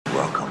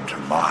to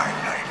my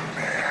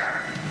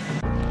nightmare.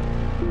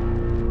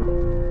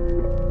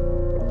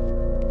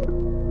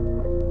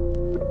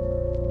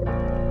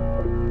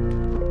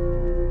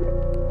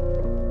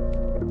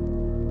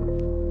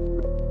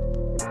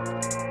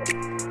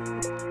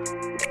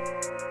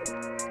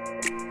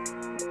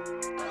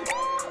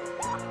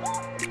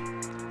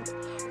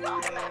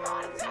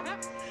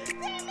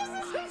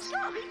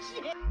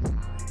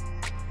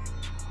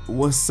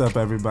 What's up,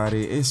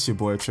 everybody? It's your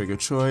boy Trigger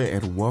Troy,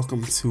 and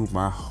welcome to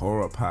my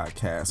horror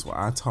podcast where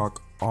I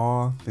talk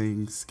all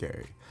things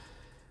scary.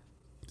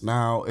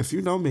 Now, if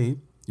you know me,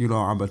 you know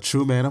I'm a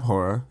true man of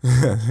horror,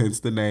 hence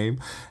the name,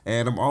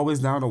 and I'm always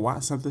down to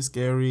watch something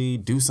scary,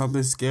 do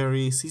something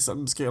scary, see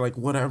something scary, like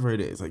whatever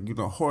it is, like, you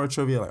know, horror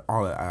trivia, like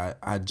all that.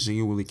 I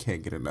genuinely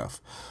can't get enough.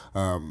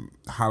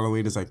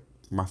 Halloween is like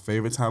my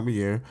favorite time of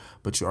year,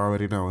 but you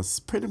already know it's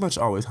pretty much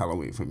always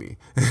Halloween for me.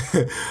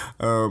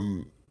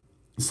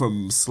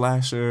 From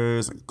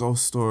slashers and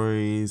ghost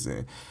stories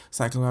and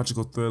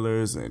psychological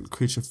thrillers and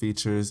creature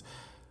features,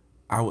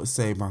 I would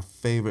say my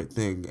favorite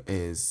thing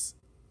is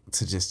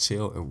to just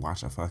chill and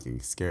watch a fucking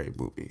scary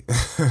movie.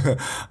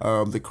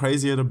 The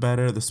crazier the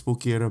better, the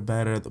spookier the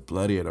better, the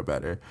bloodier the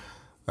better.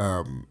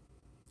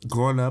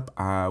 Growing up,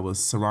 I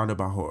was surrounded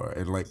by horror,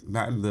 and like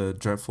not in the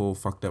dreadful,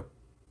 fucked up,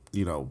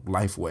 you know,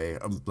 life way.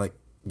 Like,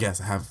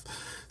 yes, I have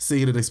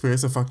seen and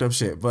experienced some fucked up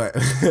shit, but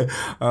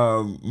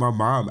my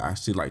mom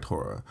actually liked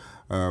horror.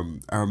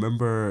 I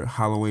remember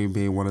Halloween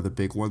being one of the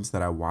big ones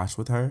that I watched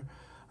with her.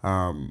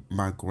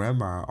 My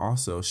grandma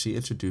also, she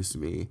introduced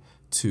me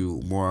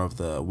to more of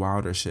the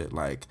wilder shit,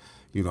 like,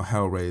 you know,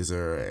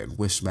 Hellraiser and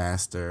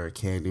Wishmaster,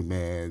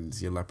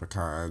 Candymans, your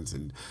Leprechauns,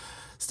 and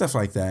stuff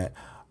like that.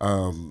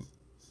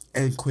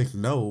 And quick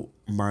note,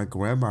 my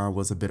grandma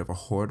was a bit of a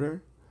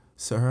hoarder.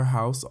 So her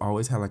house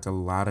always had like a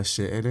lot of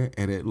shit in it,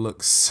 and it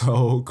looked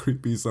so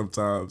creepy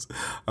sometimes.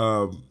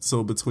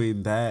 So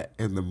between that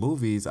and the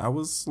movies, I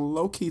was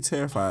low-key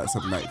terrified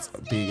some nights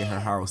being in her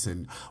house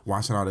and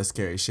watching all this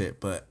scary shit.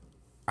 But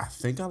I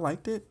think I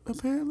liked it,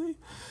 apparently.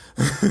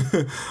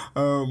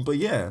 But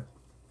yeah,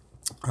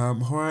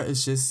 horror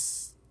is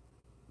just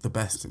the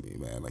best to me,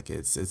 man. Like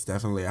it's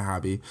definitely a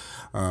hobby.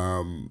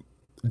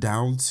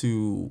 Down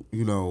to,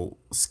 you know,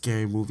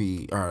 scary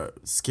movie or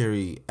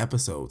scary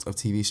episodes of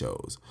TV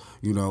shows.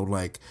 You know,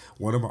 like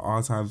one of my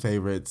all-time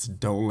favorites,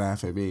 don't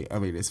laugh at me. I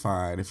mean, it's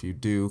fine if you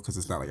do, because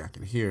it's not like I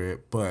can hear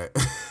it, but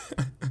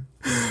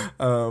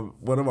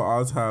one of my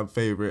all-time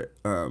favorite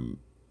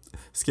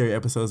scary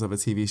episodes of a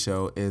TV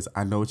show is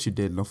I Know What You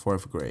Did in the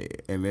Fourth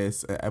Grade. And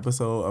it's an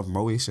episode of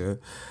Moesha,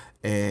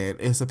 and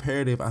it's a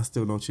parody of I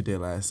Still Know What You Did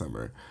Last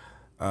Summer.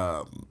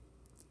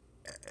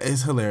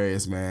 It's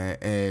hilarious, man,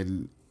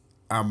 and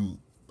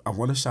I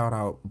want to shout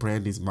out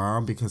Brandy's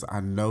mom, because I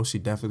know she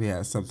definitely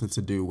has something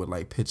to do with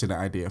like pitching the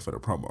idea for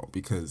the promo,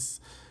 because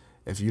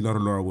if you know the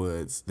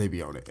Norwoods, they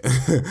be on it.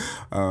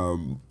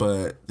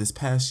 But this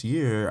past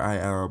year,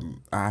 I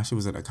actually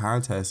was in a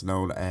contest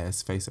known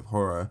as Face of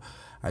Horror.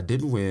 I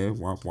didn't win,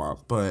 womp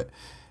womp, but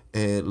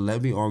it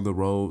led me on the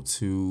road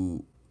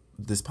to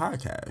this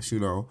podcast.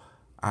 You know,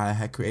 I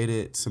had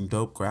created some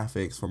dope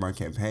graphics for my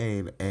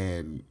campaign,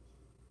 and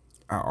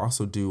I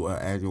also do an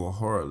annual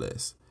horror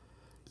list.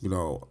 You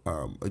know,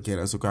 again,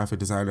 as a graphic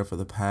designer for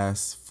the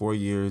past 4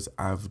 years,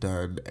 I've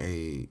done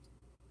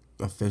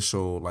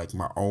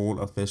my own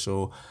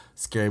official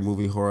scary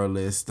movie horror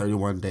list,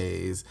 31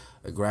 days,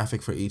 a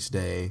graphic for each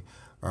day.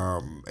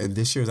 And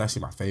this year is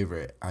actually my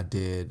favorite. I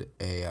did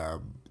the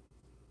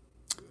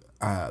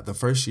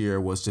first year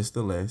was just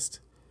the list.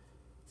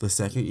 The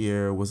second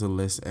year was a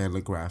list and a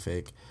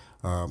graphic.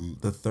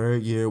 The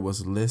third year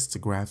was list,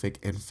 graphic,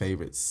 and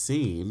favorite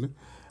scene.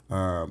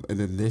 And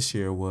then this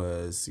year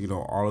was, you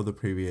know, all of the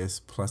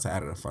previous, plus I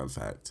added a fun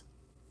fact.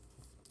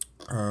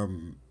 I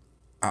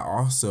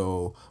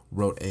also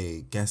wrote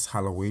a guest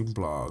Halloween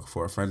blog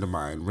for a friend of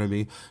mine,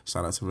 Remy.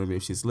 Shout out to Remy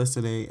if she's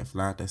listening. If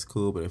not, that's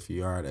cool. But if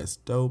you are, that's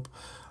dope.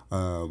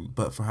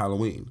 But for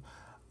Halloween,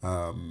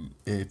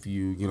 if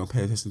you know,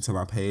 pay attention to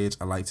my page,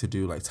 I like to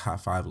do like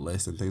top 5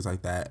 lists and things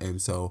like that. And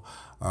so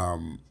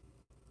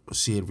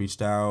she had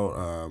reached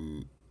out,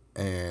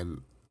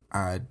 and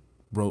I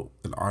wrote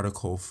an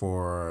article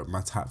for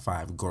my top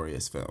 5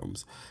 goriest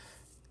films.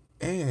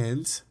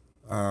 And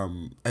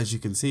as you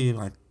can see,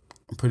 like,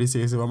 I'm pretty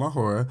serious about my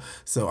horror,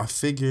 so I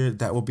figured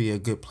that would be a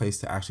good place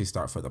to actually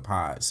start for the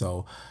pod.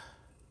 So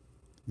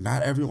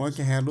not everyone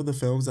can handle the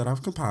films that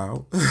I've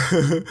compiled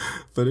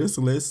for this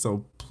list,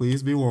 so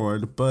please be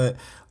warned. But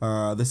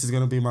this is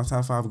going to be my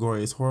top 5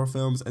 goriest horror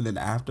films, and then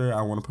after,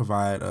 I want to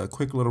provide a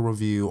quick little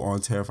review on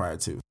Terrifier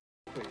 2.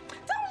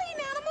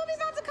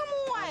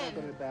 Go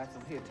to the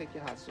bathroom. Here, take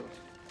your hot sauce.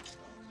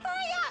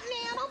 Hurry up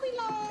now, don't be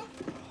long.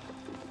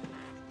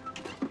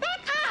 Back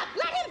up,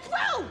 let him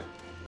through.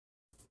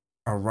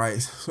 All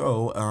right,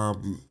 so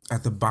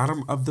at the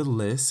bottom of the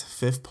list,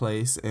 5th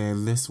place,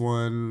 and this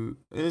one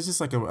is just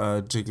like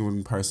a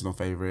genuine personal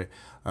favorite.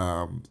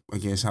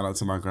 Again, shout out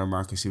to my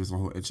grandma, because she was the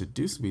one who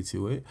introduced me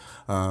to it.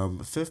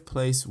 5th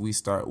place, we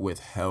start with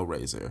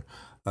Hellraiser.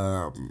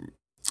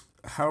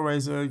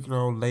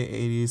 Hellraiser, late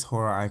 80s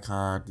horror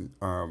icon,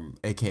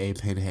 aka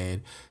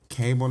Pinhead,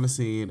 came on the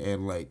scene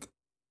and like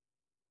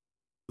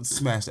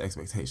smashed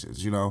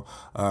expectations.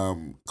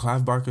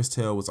 Clive Barker's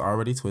tale was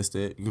already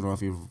twisted.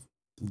 If you've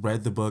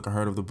read the book or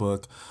heard of the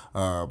book,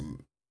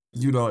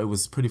 it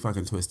was pretty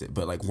fucking twisted.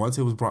 But like once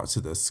it was brought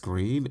to the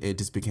screen, it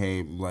just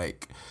became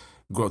like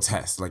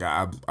grotesque. Like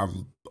I'm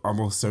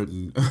almost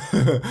certain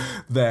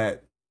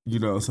that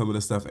some of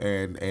the stuff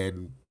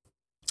and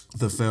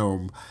the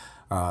film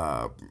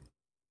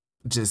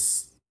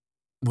just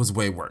was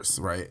way worse,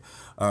 right?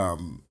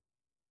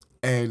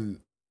 And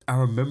I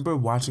remember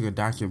watching a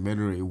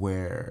documentary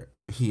where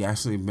he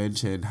actually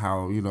mentioned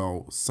how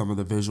some of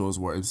the visuals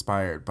were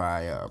inspired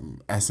by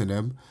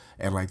S&M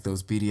and like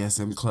those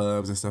BDSM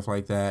clubs and stuff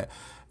like that.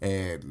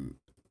 And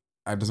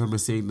I just remember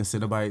seeing the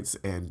Cenobites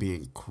and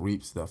being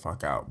creeped the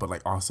fuck out, but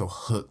like also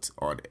hooked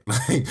on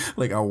it.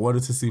 like I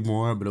wanted to see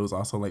more, but it was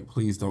also like,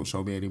 please don't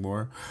show me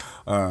anymore.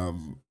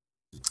 And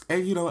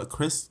you know what,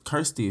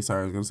 Kirsty,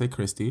 sorry, I was gonna say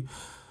Christy.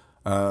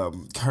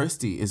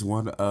 Kirsty is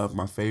one of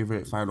my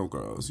favorite final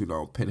girls.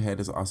 Pinhead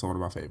is also one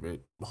of my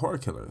favorite horror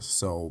killers.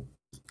 So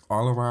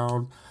all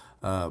around,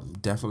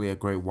 definitely a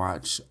great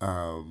watch.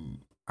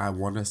 I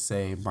want to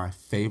say my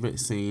favorite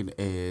scene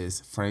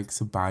is Frank's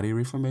body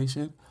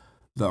reformation.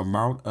 The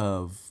amount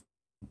of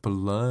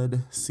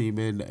blood,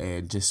 semen,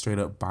 and just straight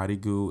up body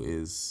goo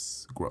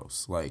is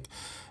gross. Like,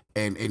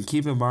 and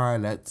keep in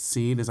mind that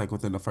scene is like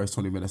within the first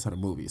 20 minutes of the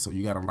movie, so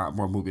you got a lot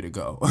more movie to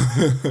go.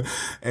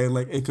 And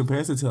like in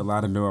comparison to a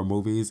lot of newer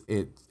movies,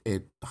 it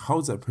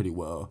holds up pretty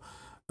well.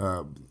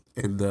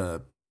 And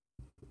the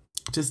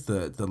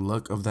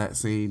look of that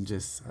scene,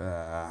 just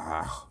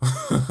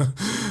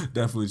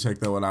definitely check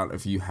that one out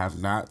if you have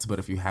not. But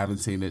if you haven't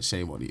seen it,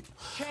 shame on you.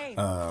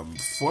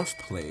 Fourth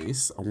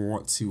place, I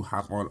want to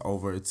hop on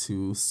over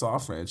to Saw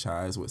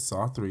franchise with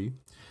Saw 3.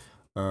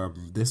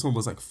 This one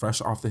was like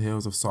fresh off the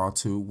heels of Saw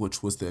 2,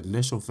 which was the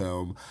initial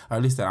film, or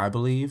at least that I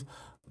believe,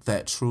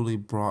 that truly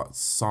brought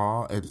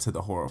Saw into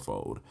the horror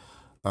fold.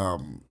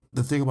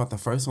 The thing about the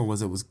first one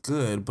was it was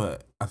good,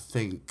 but I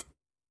think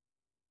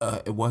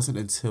it wasn't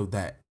until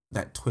that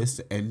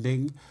twist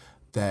ending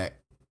that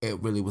it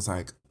really was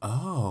like,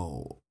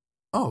 oh,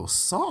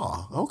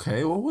 Saw.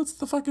 Okay, well, what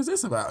the fuck is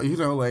this about?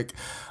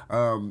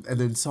 And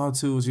then Saw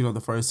 2 was, the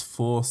first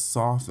full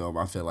Saw film,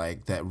 I feel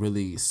like, that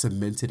really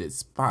cemented its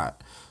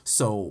spot.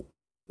 So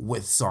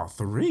with Saw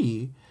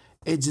 3,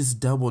 it just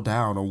doubled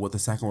down on what the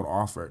second one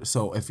offered.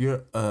 So if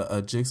you're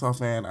a Jigsaw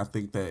fan, I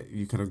think that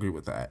you can agree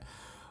with that.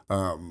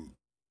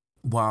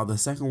 While the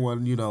second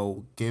one,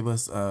 gave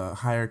us a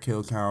higher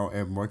kill count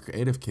and more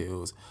creative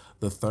kills,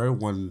 the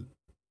third one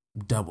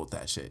doubled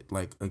that shit.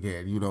 Like,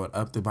 again, it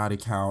upped the body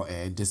count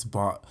and just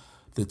brought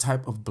the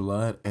type of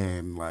blood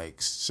and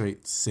like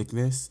straight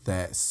sickness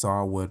that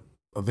Saw would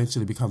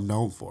eventually become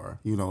known for.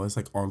 It's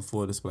like on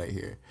full display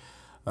here.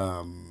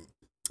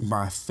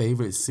 My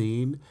favorite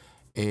scene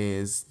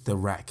is the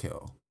rat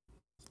kill.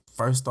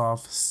 First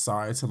off,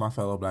 sorry to my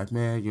fellow black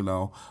man,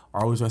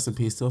 always rest in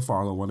peace to a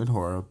fallen one in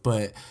horror.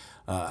 But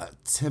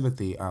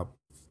Timothy, I'll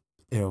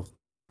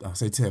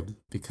say Tim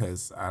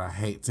because I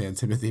hate saying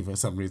Timothy for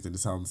some reason. It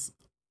sounds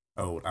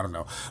old. I don't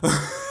know.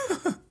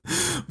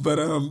 But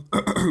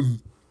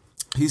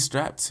he's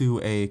strapped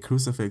to a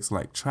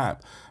crucifix-like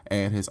trap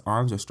and his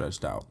arms are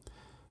stretched out.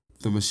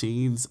 The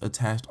machines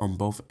attached on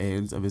both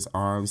ends of his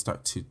arms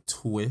start to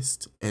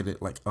twist, and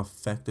it like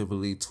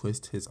effectively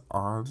twists his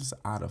arms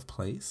out of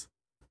place.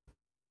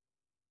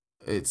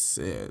 It's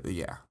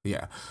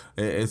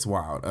it's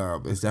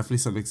wild. It's definitely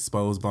some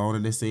exposed bone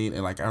in this scene,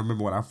 and like I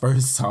remember when I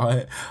first saw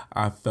it,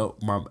 I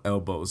felt my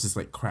elbows just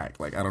like crack.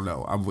 Like, I don't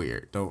know, I'm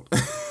weird. Don't.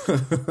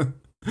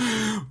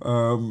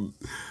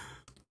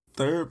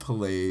 Third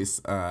place,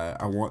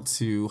 I want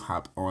to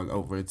hop on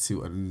over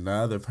to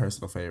another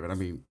personal favorite. I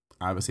mean,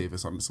 obviously if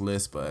it's on this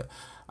list, but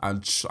I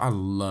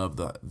love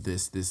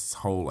this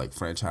whole like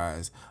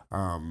franchise,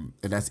 and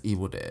that's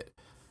Evil Dead.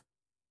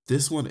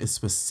 This one is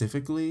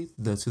specifically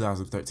the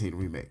 2013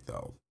 remake,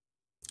 though.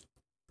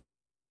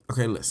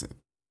 Okay, listen.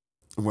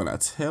 When I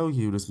tell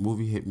you this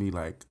movie hit me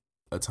like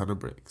a ton of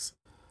bricks,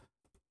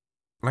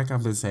 like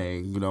I've been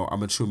saying,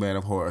 I'm a true man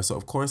of horror. So,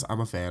 of course, I'm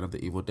a fan of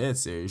the Evil Dead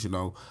series,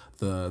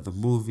 the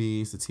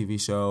movies, the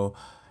TV show.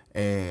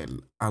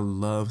 And I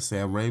love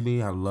Sam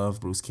Raimi. I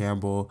love Bruce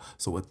Campbell.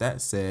 So, with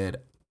that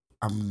said,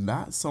 I'm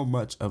not so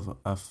much of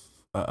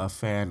a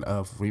fan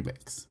of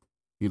remakes.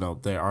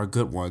 There are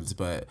good ones,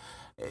 but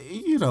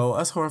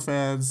us horror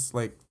fans,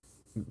 like,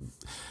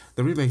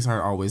 the remakes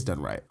aren't always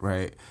done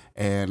right?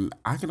 And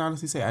I can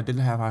honestly say I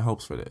didn't have high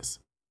hopes for this.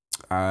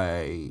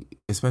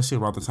 Especially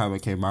around the time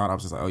it came out, I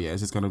was just like, oh yeah,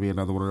 it's just going to be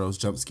another one of those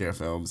jump scare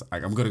films.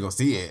 Like, I'm going to go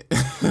see it,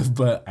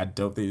 but I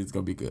don't think it's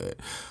going to be good.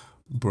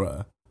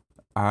 Bruh,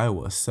 I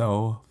was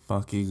so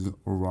fucking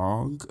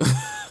wrong.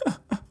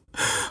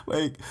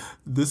 Like,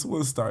 this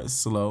one starts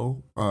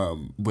slow,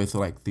 with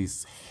like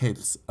these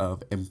hints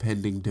of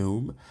impending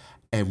doom.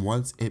 And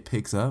once it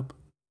picks up,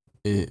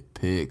 it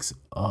picks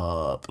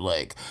up.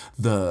 Like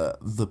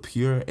the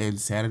pure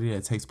insanity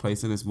that takes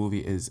place in this movie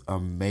is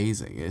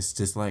amazing. It's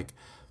just like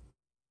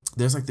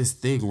there's like this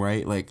thing,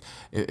 right? Like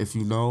if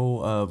you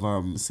know of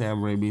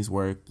Sam Raimi's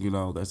work, you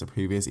know there's a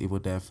previous Evil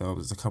Dead film.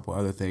 There's a couple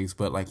other things,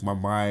 but like my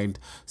mind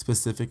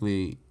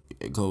specifically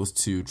it goes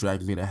to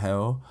Drag Me to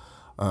Hell.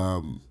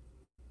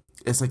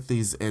 It's like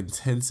these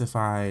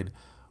intensified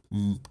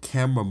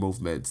camera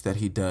movements that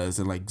he does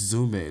and like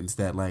zoom ins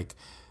that like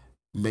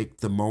make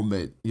the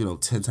moment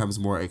 10 times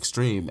more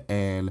extreme.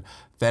 And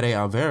Fede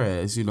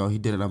Alvarez, he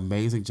did an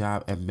amazing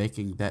job at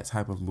making that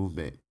type of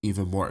movement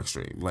even more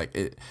extreme. Like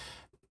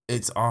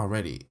it's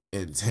already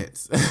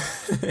intense.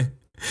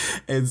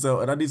 And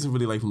I need to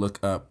really like look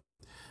up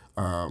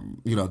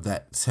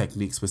that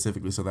technique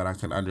specifically so that I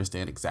can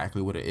understand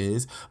exactly what it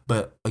is.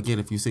 But again,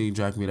 if you've seen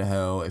Drag Me to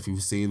Hell, if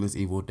you've seen this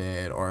Evil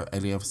Dead or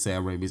any of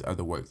Sam Raimi's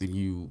other work, then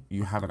you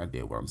have an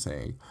idea what I'm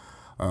saying.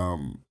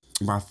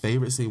 My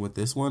favorite scene with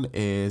this one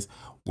is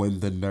when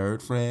the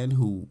nerd friend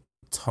who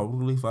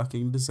totally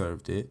fucking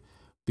deserved it,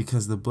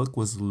 because the book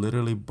was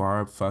literally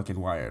barbed fucking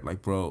wired.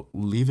 Like, bro,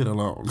 leave it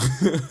alone.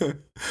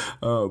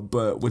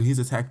 But when he's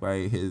attacked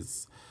by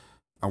his,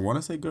 I want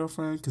to say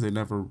girlfriend, because they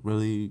never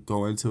really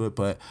go into it,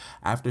 but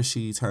after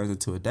she turns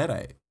into a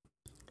deadite,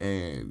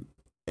 and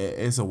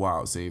it's a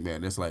wild scene,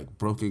 man. It's like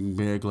broken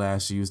mirror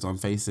glass used on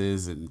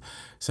faces and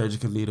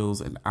surgical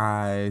needles and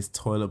eyes,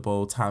 toilet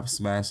bowl top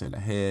smash in the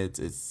heads.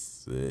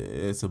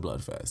 It's a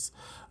blood fest.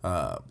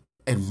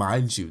 And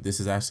mind you, this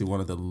is actually one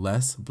of the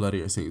less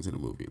bloodier scenes in the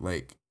movie.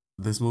 Like,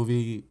 this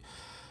movie,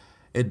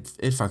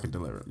 it fucking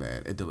delivered,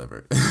 man. It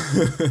delivered.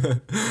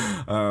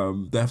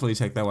 Definitely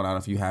check that one out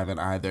if you haven't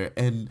either.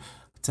 And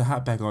to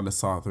hop back on to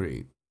Saw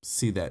 3,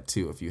 see that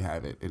too if you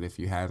haven't. And if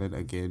you haven't,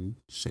 again,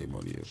 shame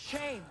on you.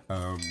 Shame.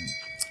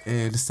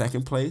 In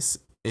second place,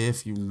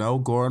 if you know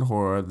gore and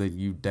horror, then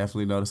you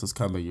definitely know this was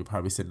coming. You're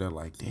probably sitting there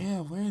like,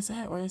 damn, where is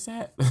that? Where is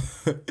that?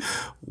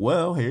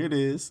 Well, here it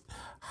is.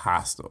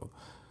 Hostel.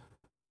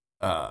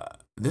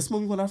 This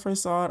movie, when I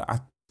first saw it, I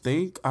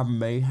think I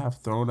may have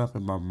thrown up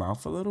in my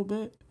mouth a little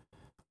bit.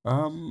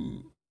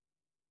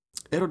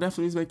 It'll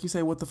definitely make you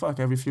say what the fuck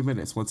every few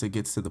minutes once it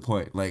gets to the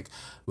point. Like,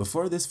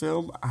 before this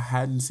film, I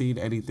hadn't seen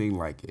anything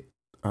like it.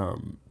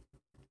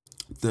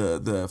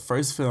 The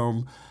first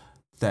film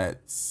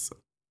that's,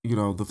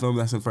 the film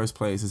that's in first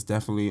place is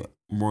definitely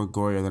more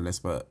gorier than this,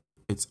 but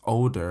it's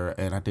older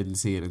and I didn't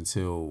see it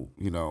until,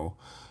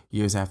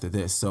 years after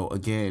this. So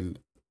again,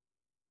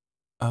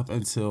 up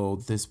until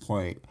this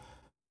point,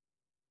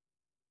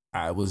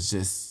 I was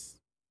just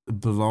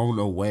blown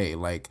away.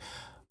 Like,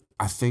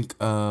 I think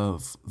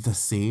of the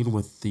scene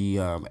with the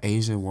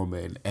Asian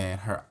woman and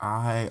her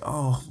eye.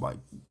 Oh my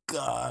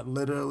God,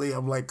 literally,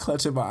 I'm like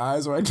clutching my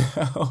eyes right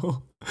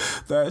now.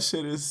 That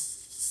shit is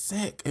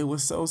sick. It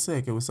was so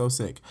sick. It was so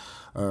sick.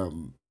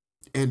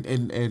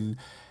 And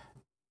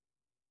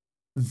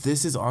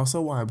this is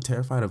also why I'm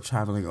terrified of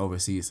traveling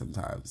overseas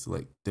sometimes.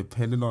 Like,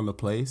 depending on the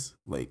place,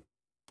 like,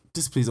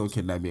 just please don't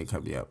kidnap me and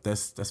cut me up.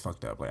 That's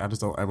fucked up. Like, I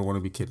just don't ever want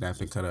to be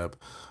kidnapped and cut up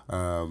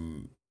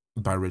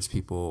by rich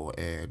people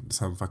and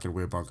some fucking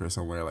weird bunker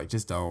somewhere. Like,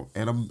 just don't.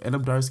 And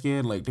I'm dark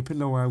skinned. Like,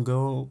 depending on where I'm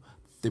going,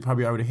 they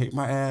probably already hate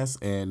my ass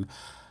and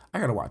I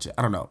gotta watch it.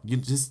 I don't know. You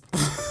just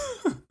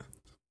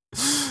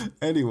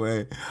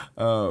anyway,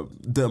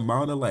 the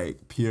amount of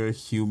like pure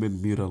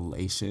human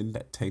mutilation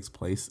that takes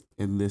place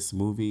in this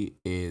movie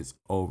is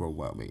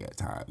overwhelming at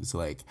times.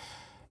 Like,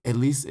 at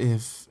least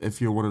if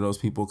you're one of those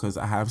people, because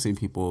I have seen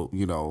people,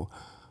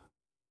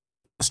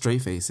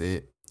 straight face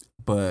it,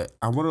 but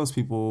I'm one of those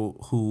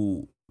people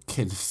who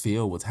can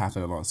feel what's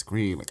happening on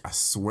screen. Like, I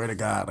swear to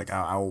God, like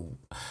I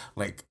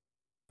like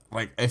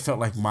it felt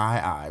like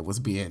my eye was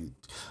being,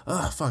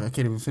 fuck, I can't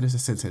even finish a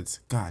sentence.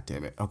 God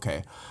damn it.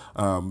 Okay.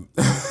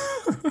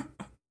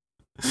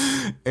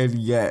 And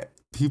yet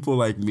people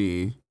like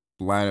me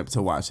line up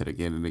to watch it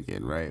again and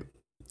again, right?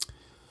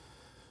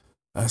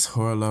 Us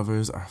horror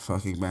lovers are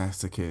fucking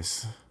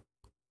masochists.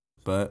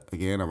 But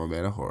again, I'm a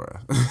man of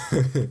horror.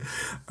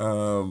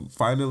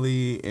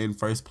 Finally, in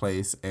first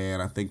place,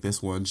 and I think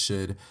this one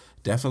should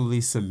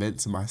definitely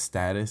cement my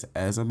status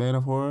as a man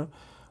of horror.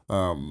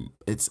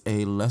 It's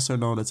a lesser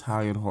known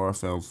Italian horror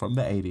film from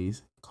the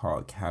 80s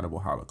called Cannibal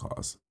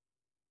Holocaust.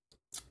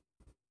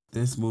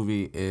 This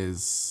movie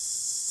is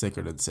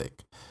sicker than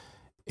sick.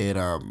 It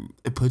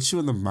puts you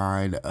in the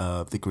mind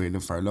of The Green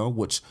Inferno,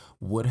 which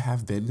would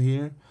have been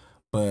here,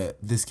 but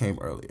this came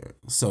earlier.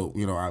 So,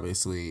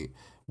 obviously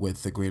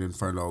with The Green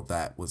Inferno,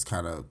 that was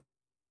kind of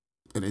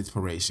an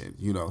inspiration,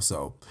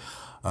 so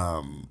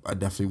I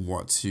definitely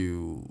want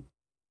to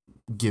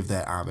give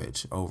that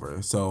homage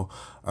over. So,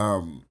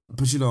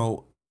 but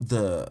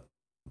the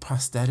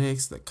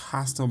prosthetics, the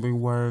costuming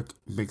work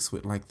mixed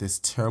with like this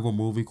terrible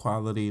movie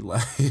quality,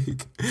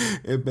 like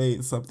it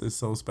made something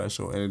so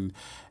special. And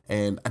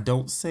I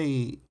don't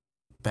say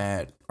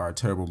bad or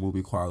terrible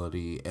movie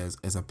quality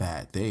as a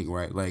bad thing,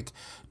 right? Like,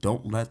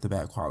 don't let the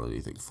bad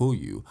quality thing fool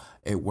you.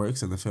 It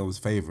works in the film's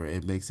favor.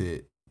 It makes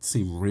it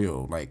seem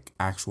real, like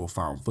actual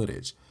found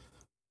footage.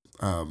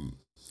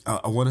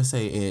 I want to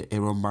say it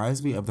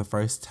reminds me of the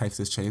first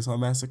Texas Chainsaw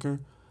Massacre.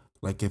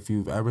 Like if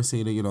you've ever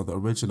seen it, the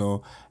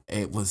original,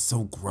 it was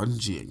so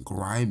grungy and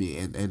grimy,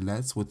 and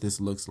that's what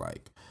this looks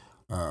like.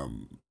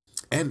 Um,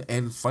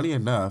 and funny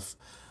enough,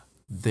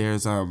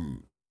 there's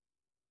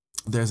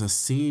there's a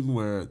scene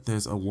where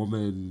there's a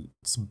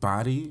woman's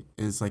body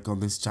is like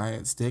on this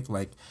giant stick,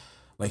 like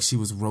she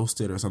was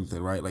roasted or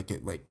something, right? Like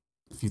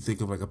if you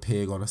think of like a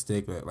pig on a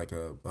stick, like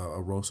a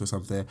roast or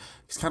something,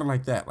 it's kind of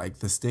like that. Like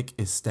the stick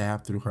is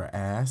stabbed through her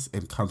ass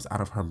and comes out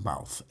of her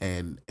mouth,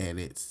 and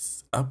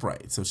it's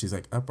upright. So she's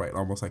like upright,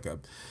 almost like a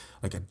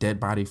dead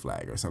body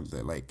flag or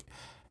something. Like,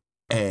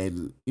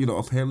 and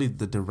apparently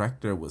the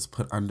director was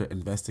put under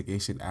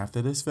investigation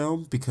after this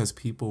film because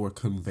people were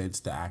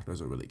convinced the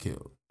actors were really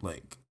killed.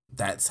 Like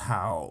that's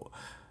how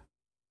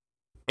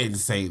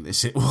insane this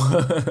shit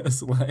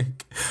was.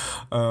 Like,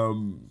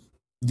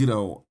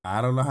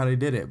 I don't know how they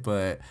did it,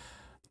 but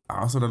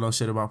I also don't know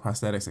shit about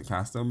prosthetics and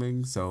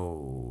costuming,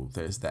 so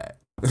there's that.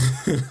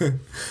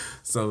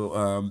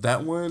 So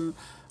that one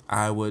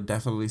I would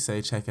definitely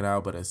say check it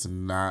out, but it's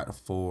not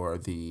for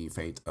the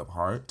faint of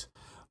heart.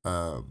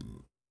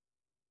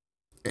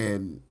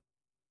 And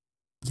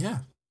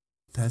yeah,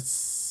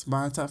 that's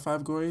my top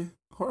 5 gory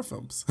horror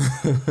films.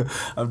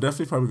 I'm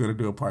definitely probably going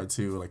to do a part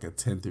 2, like a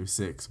 10 through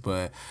 6,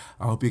 but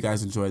I hope you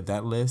guys enjoyed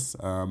that list.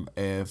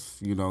 If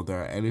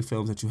there are any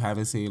films that you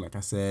haven't seen, like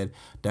I said,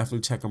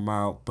 definitely check them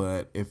out.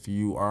 But if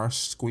you are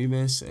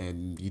squeamish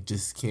and you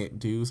just can't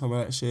do some of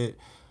that shit,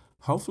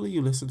 hopefully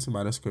you listen to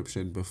my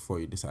description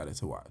before you decided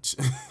to watch.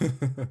 Don't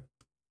go in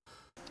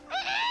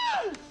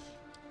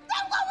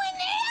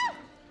there!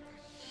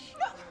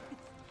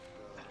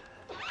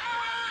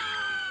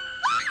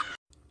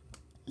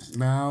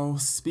 Now,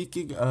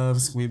 speaking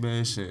of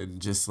squeamish and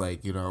just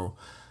like,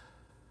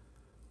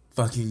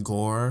 fucking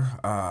gore,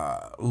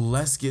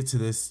 let's get to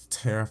this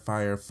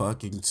Terrifier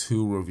fucking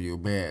 2 review.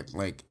 Man,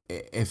 like,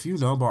 if you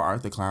know about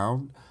Art the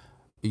Clown,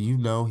 you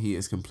know he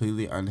is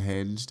completely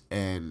unhinged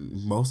and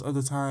most of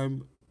the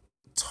time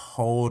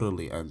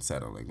totally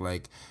unsettling.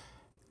 Like,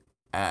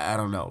 I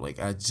don't know, like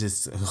I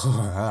just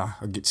I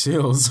get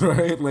chills,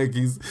 right? Like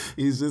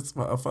he's just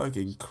a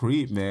fucking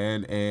creep,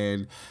 man,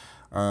 and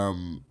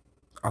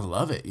I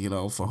love it,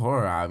 for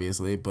horror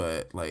obviously,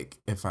 but like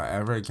if I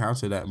ever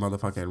encounter that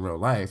motherfucker in real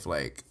life,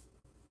 like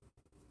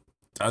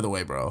other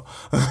way, bro.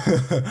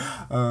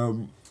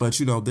 But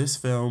this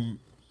film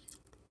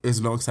is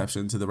no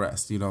exception to the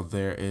rest.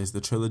 There is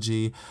the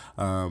trilogy,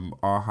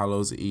 All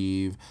Hallows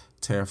Eve,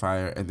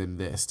 Terrifier, and then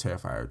this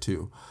Terrifier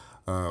 2.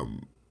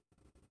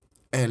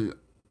 And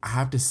I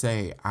have to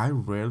say, I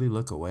rarely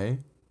look away,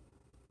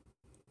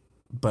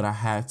 but I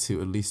had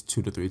to at least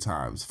 2 to 3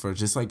 times for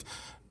just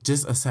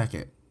a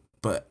second.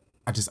 But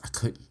I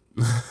couldn't.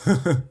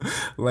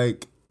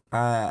 Like,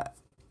 I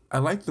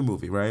like the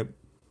movie, right?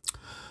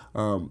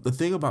 The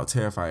thing about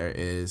Terrifier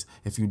is,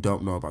 if you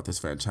don't know about this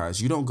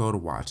franchise, you don't go to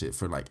watch it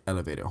for like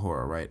elevated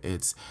horror, right?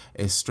 It's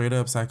straight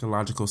up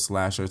psychological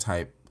slasher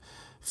type,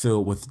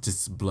 filled with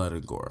just blood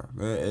and gore.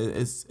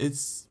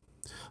 It's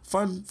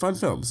fun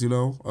films,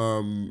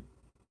 fun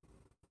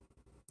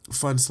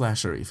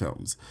slashery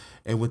films.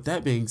 And with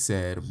that being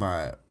said,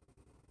 my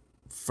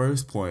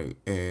first point,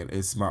 and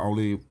it's my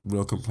only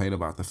real complaint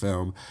about the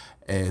film,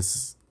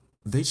 is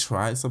they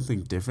tried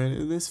something different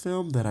in this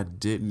film that I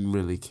didn't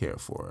really care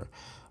for.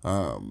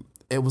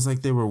 It was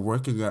like they were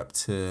working up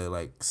to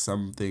like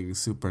something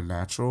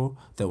supernatural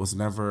that was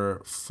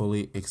never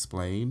fully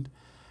explained.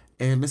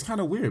 And it's kind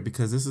of weird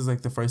because this is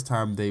like the first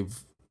time they've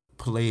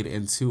played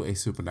into a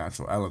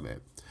supernatural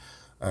element.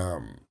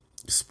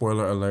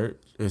 Spoiler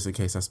alert, just in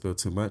case I spilled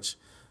too much.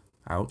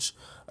 Ouch.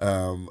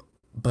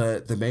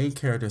 But the main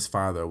character's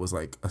father was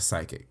like a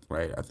psychic,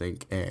 right? I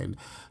think, and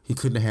he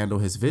couldn't handle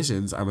his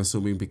visions, I'm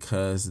assuming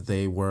because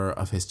they were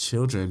of his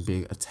children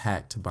being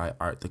attacked by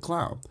Art the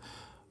Clown.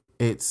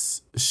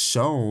 It's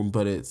shown,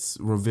 but it's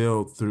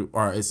revealed through,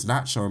 or it's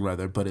not shown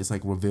rather, but it's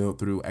like revealed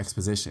through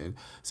exposition.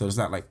 So it's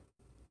not like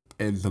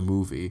in the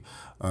movie.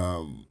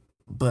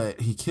 But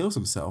he kills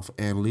himself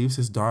and leaves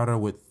his daughter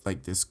with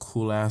like this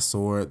cool ass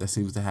sword that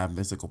seems to have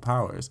mystical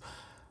powers.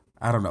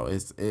 I don't know.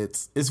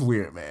 It's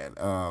weird,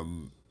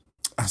 man.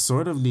 I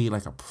sort of need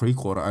like a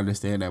prequel to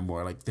understand that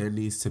more. Like there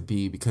needs to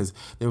be, because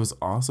there was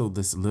also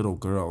this little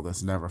girl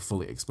that's never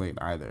fully explained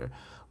either.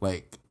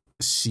 Like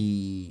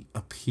she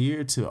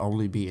appeared to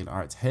only be in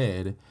Art's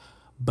head,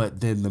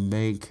 but then the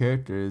main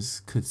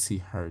characters could see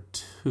her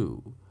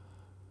too.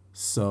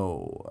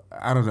 So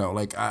I don't know.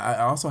 Like I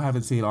also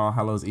haven't seen All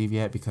Hallows Eve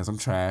yet because I'm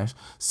trash.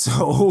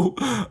 So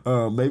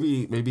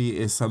maybe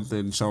it's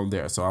something shown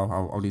there. So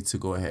I'll need to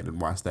go ahead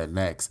and watch that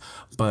next.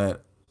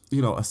 But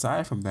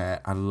aside from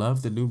that, I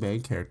love the new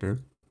main character.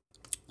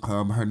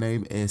 Her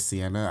name is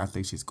Sienna. I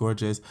think she's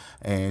gorgeous,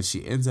 and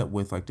she ends up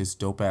with like this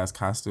dope ass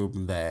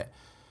costume that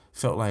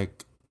felt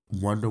like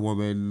Wonder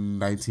Woman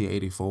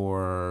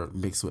 1984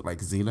 mixed with like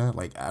Xena.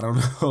 Like I don't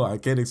know, I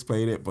can't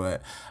explain it,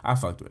 but I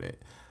fucked with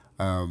it.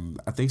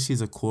 I think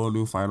she's a cool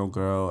new final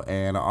girl,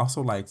 and I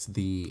also liked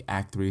the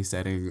Act 3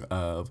 setting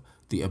of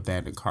the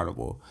abandoned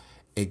carnival.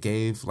 it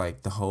gave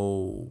like the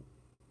whole,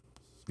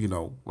 you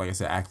know, like I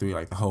said, Act 3,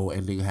 like the whole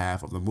ending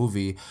half of the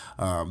movie,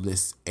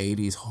 this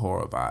 80s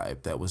horror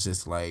vibe that was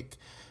just like,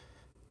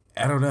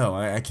 I don't know,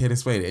 I can't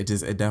explain it.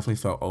 It definitely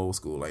felt old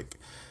school. Like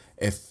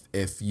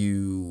if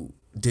you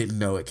didn't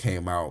know it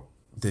came out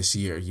this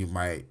year, you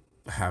might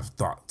have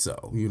thought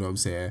so. You know what I'm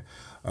saying?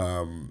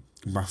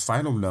 My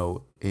final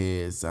note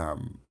is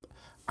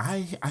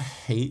I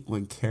hate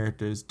when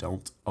characters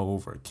don't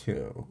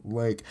overkill.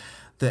 Like,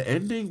 the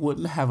ending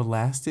wouldn't have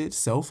lasted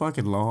so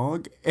fucking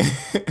long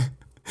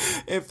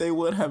if they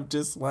would have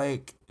just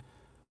like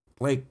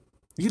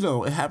you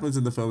know, it happens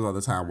in the films all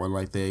the time when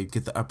like they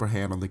get the upper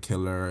hand on the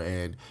killer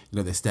and you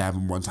know they stab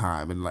him one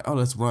time and like, oh,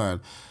 let's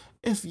run.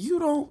 If you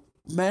don't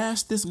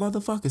mash this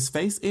motherfucker's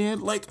face in,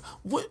 like,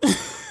 what?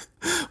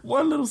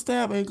 One little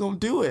stab ain't gonna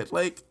do it.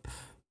 Like,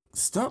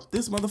 stump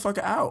this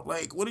motherfucker out.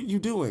 Like, what are you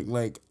doing?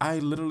 Like,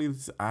 I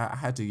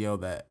had to yell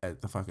that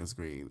at the fucking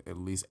screen at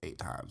least 8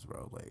 times,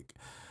 bro. Like,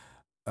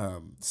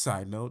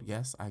 side note,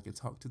 yes, I can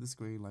talk to the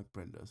screen like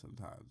Brenda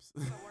sometimes.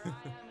 That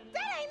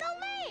ain't no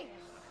man.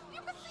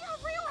 You can see her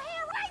real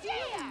hair right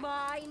there.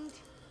 Mind.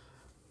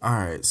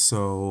 Alright,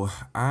 so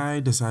I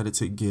decided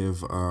to give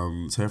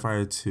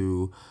Terrifier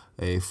 2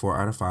 a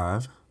 4 out of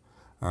 5.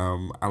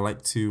 I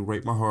like to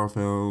rate my horror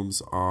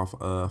films off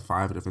of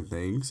 5 different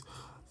things.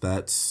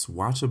 That's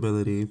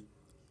watchability,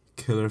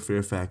 killer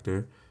fear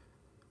factor,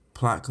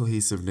 plot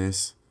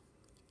cohesiveness,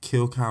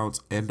 kill counts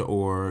and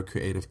or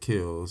creative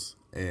kills,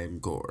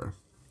 and gore.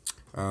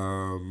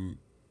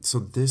 So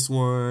this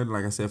one,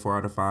 like I said, 4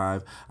 out of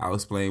 5. I'll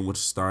explain which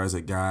stars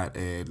it got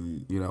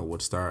and, you know,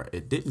 which star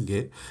it didn't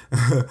get.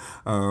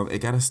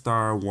 It got a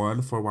star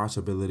 1 for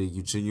watchability.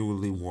 You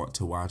genuinely want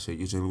to watch it.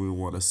 You genuinely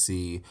want to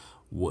see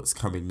what's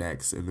coming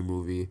next in the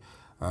movie.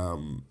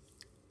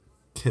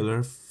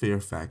 Killer fear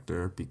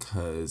factor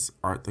because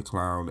Art the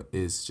Clown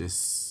is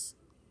just,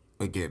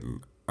 again,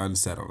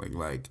 unsettling.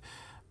 Like,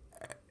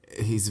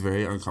 he's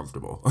very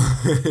uncomfortable.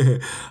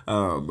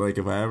 Like,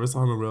 if I ever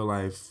saw him in real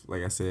life,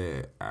 like I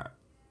said,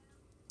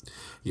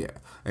 yeah.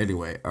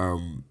 Anyway,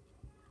 1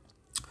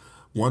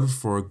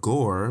 for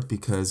gore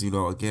because, you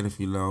know, again, if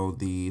you know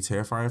the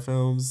Terrifier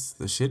films,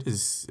 the shit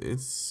is,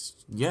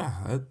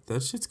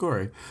 that shit's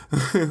gory.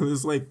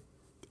 It's like,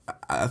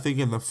 I think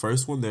in the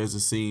first one, there's a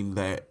scene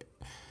that,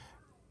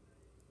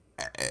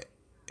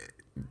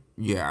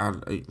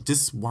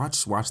 just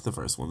watch the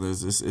first one.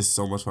 There's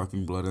so much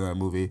fucking blood in that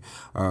movie.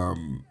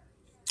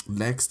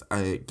 Next,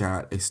 I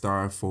got a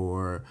star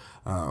for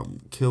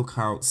kill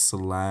count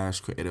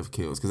 / creative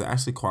kills because I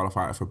actually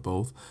qualified for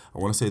both. I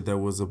want to say there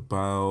was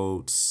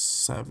about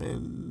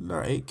 7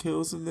 or 8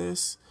 kills in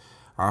this.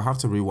 I'll have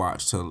to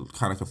rewatch to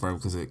kind of confirm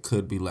because it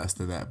could be less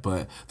than that.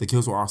 But the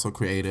kills were also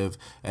creative.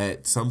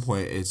 At some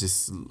point, it's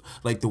just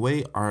like the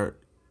way Art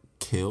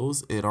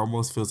kills, it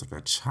almost feels like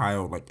a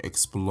child like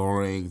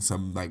exploring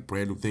some like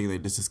brand new thing they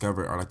just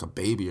discovered, or like a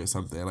baby or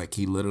something. Like,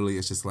 he literally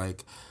is just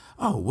like,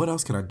 oh, what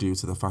else can I do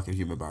to the fucking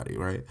human body,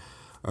 right?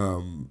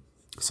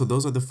 So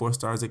those are the 4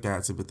 stars it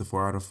got, with the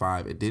 4 out of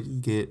 5. It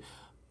didn't get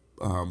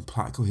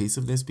plot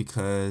cohesiveness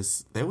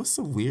because there was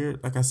some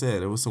weird, like I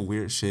said, there was some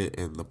weird shit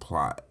in the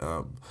plot,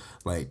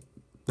 like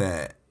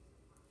that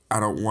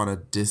I don't want to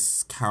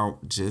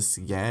discount just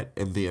yet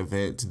in the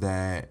event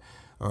that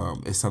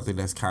it's something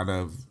that's kind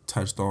of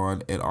touched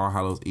on in All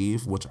Hallows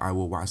Eve, which I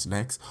will watch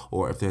next,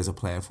 or if there's a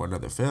plan for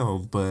another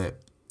film. But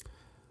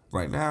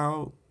right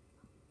now,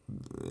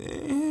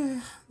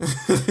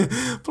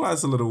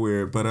 plot's a little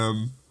weird. But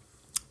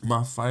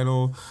my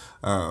final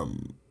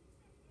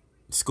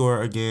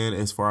score again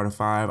is 4 out of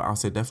 5. I'll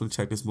say definitely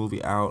check this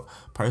movie out.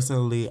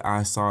 Personally,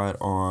 I saw it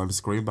on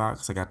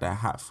Screenbox. I got that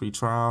hot free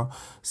trial,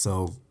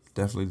 so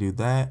definitely do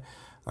that.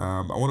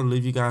 I want to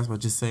leave you guys by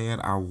just saying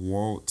I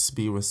won't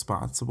be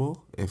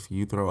responsible if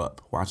you throw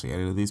up watching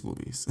any of these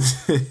movies.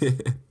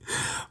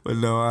 But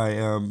no,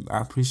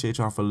 I appreciate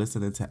y'all for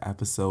listening to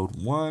episode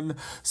 1.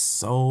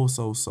 So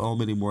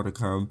many more to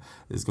come.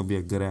 It's gonna be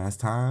a good ass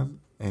time.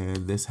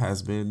 And this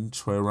has been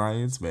Troy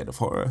Ryan's Man of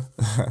Horror.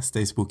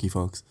 Stay spooky,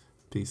 folks.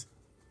 Peace.